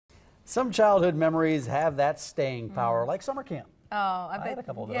Some childhood memories have that staying power, like summer camp. Oh, I bet. had a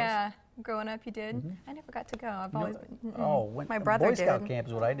couple of those. Yeah, growing up you did. I never got to go. I've always been. My Boy brother Scout did. camp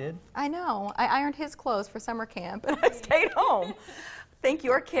is what I did. I know. I ironed his clothes for summer camp, and I stayed home. Think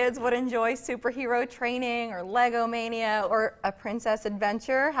your kids would enjoy superhero training or Lego Mania or a princess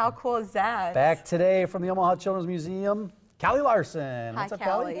adventure? How cool is that? Back today from the Omaha Children's Museum, Callie Larson. Hi, What's up,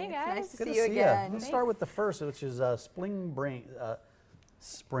 Callie. Callie? Hey, guys. Nice to Good see you again. Let's start with the first, which is Spring Bling.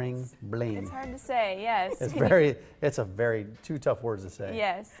 It's hard to say, yes. It's a very two tough words to say.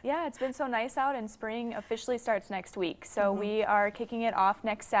 Yes, yeah, it's been so nice out, and spring officially starts next week. So we are kicking it off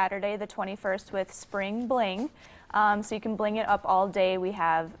next Saturday, the 21st, with Spring Bling. So you can bling it up all day. We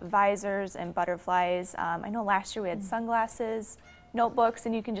have visors and butterflies. I know last year we had sunglasses, notebooks,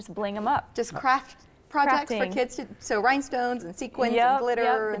 and you can just bling them up. Just craft projects for kids, so rhinestones and sequins and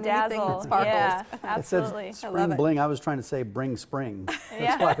glitter and anything that sparkles. Yeah, absolutely. It said spring bling. I was trying to say bring spring.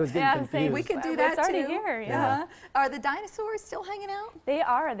 That's why I was getting confused. We could do that it's already too. Here, yeah. Are the dinosaurs still hanging out? They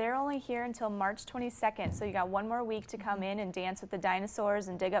are. They're only here until March 22nd, so you got one more week to come in and dance with the dinosaurs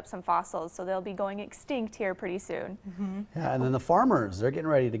and dig up some fossils. So they'll be going extinct here pretty soon. Yeah, and then the farmers, they're getting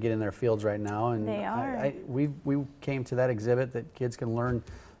ready to get in their fields right now. And they are. We came to that exhibit that kids can learn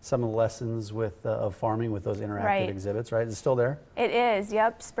some of the lessons of farming with those interactive exhibits, right? Is it still there? It is,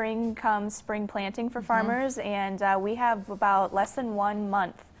 yep. Spring comes spring planting for farmers, and we have about less than 1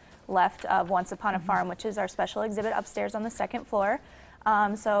 month left of Once Upon a Farm, which is our special exhibit upstairs on the second floor.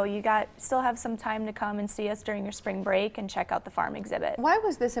 So you still have some time to come and see us during your spring break and check out the farm exhibit. Why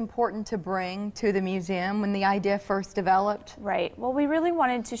was this important to bring to the museum when the idea first developed? Right. Well, we really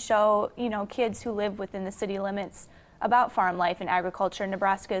wanted to show, kids who live within the city limits about farm life and agriculture.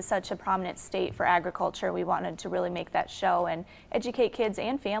 Nebraska is such a prominent state for agriculture. We wanted to really make that show and educate kids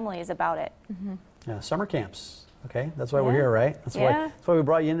and families about it. Yeah, summer camps. Okay, that's why we're here, right? That's why we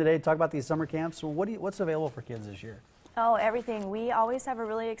brought you in today to talk about these summer camps. So what's available for kids this year? Oh, everything. We always have a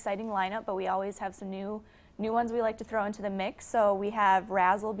really exciting lineup, but we always have some new ones we like to throw into the mix. So we have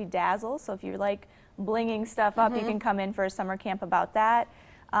Razzle Bedazzle. So if you like blinging stuff up, you can come in for a summer camp about that.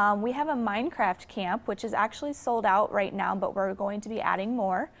 We have a Minecraft camp, which is actually sold out right now, but we're going to be adding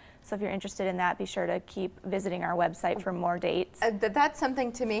more. So if you're interested in that, be sure to keep visiting our website for more dates. That's something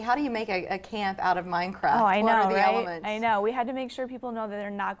to me. How do you make a camp out of Minecraft? Oh, I know, what are the right? elements? I know. We had to make sure people know that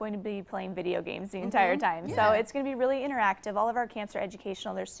they're not going to be playing video games the entire time. So it's going to be really interactive. All of our camps are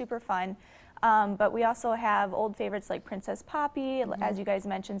educational. They're super fun. But we also have old favorites like Princess Poppy, as you guys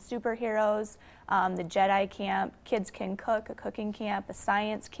mentioned, superheroes, the Jedi camp, kids can cook, a cooking camp, a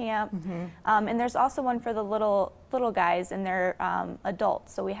science camp, and there's also one for the little guys and their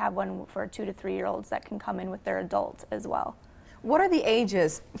adults. So we have one for 2 to 3 year olds that can come in with their adult as well. What are the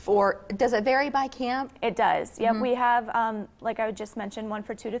ages for? Does it vary by camp? It does. Yep, we have, like I just mentioned, one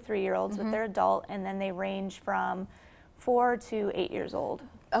for 2 to 3 year olds with their adult, and then they range from 4 to 8 years old.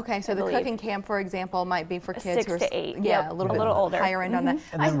 Okay, so the cooking camp, for example, might be for kids 6 who are to 8. Yeah, a little older, higher end on that.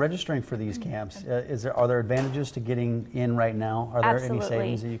 And then registering for these camps, are there advantages to getting in right now? Are there any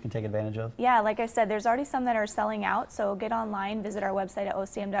savings that you can take advantage of? Yeah, like I said, there's already some that are selling out. So get online, visit our website at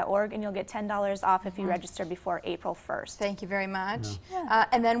ocm.org, and you'll get $10 off if you register before April 1st. Thank you very much.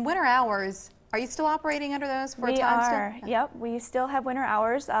 And then winter hours. Are you still operating under those for a time? We are, yep. We still have winter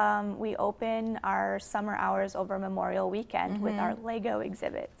hours. We open our summer hours over Memorial Weekend with our Lego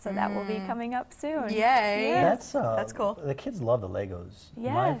exhibit. So that will be coming up soon. Yay. Yes. That's cool. The kids love the Legos.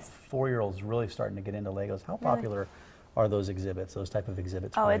 Yes. My 4-year-old's really starting to get into Legos. How popular are those exhibits, those type of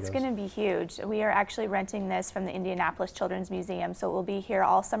exhibits? Oh, it's going to be huge. We are actually renting this from the Indianapolis Children's Museum. So it will be here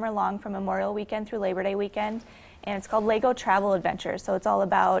all summer long from Memorial Weekend through Labor Day weekend. And it's called Lego Travel Adventure. So it's all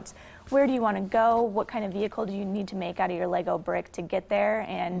about where do you want to go, what kind of vehicle do you need to make out of your Lego brick to get there,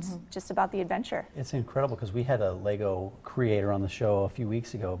 and just about the adventure. It's incredible because we had a Lego creator on the show a few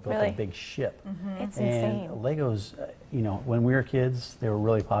weeks ago, built a big ship. It's and insane. Legos, when we were kids, they were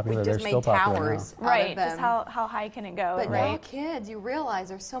really popular. They're still popular now. Right, just how high can it go, but right? now kids, you realize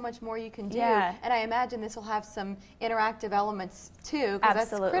there's so much more you can do. Yeah. And I imagine this will have some interactive elements too, because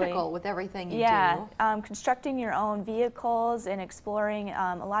that's critical with everything you do. Constructing your own vehicles and exploring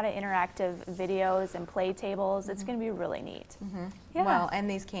a lot of interactive videos and play tables. It's going to be really neat. Yeah. Well, and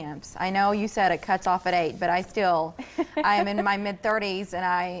these camps. I know you said it cuts off at 8, but I am in my mid-30s and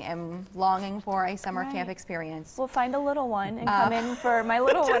I am longing for a summer camp experience. We'll find a little one and come in for my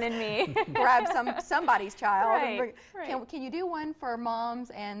little one and me. Grab somebody's child. Right. Can you do one for moms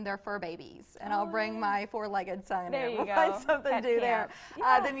and their fur babies? And I'll bring my 4-legged son there in. We'll find something to do there.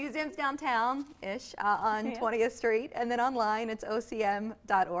 Yeah. The museum's downtown-ish on 20th Street, and then online it's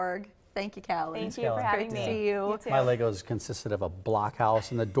ocm.org. Thank you, Callie. Thank you for having me. Great to see you. My Legos consisted of a block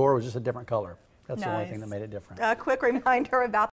house, and the door was just a different color. That's the only thing that made it different. A quick reminder about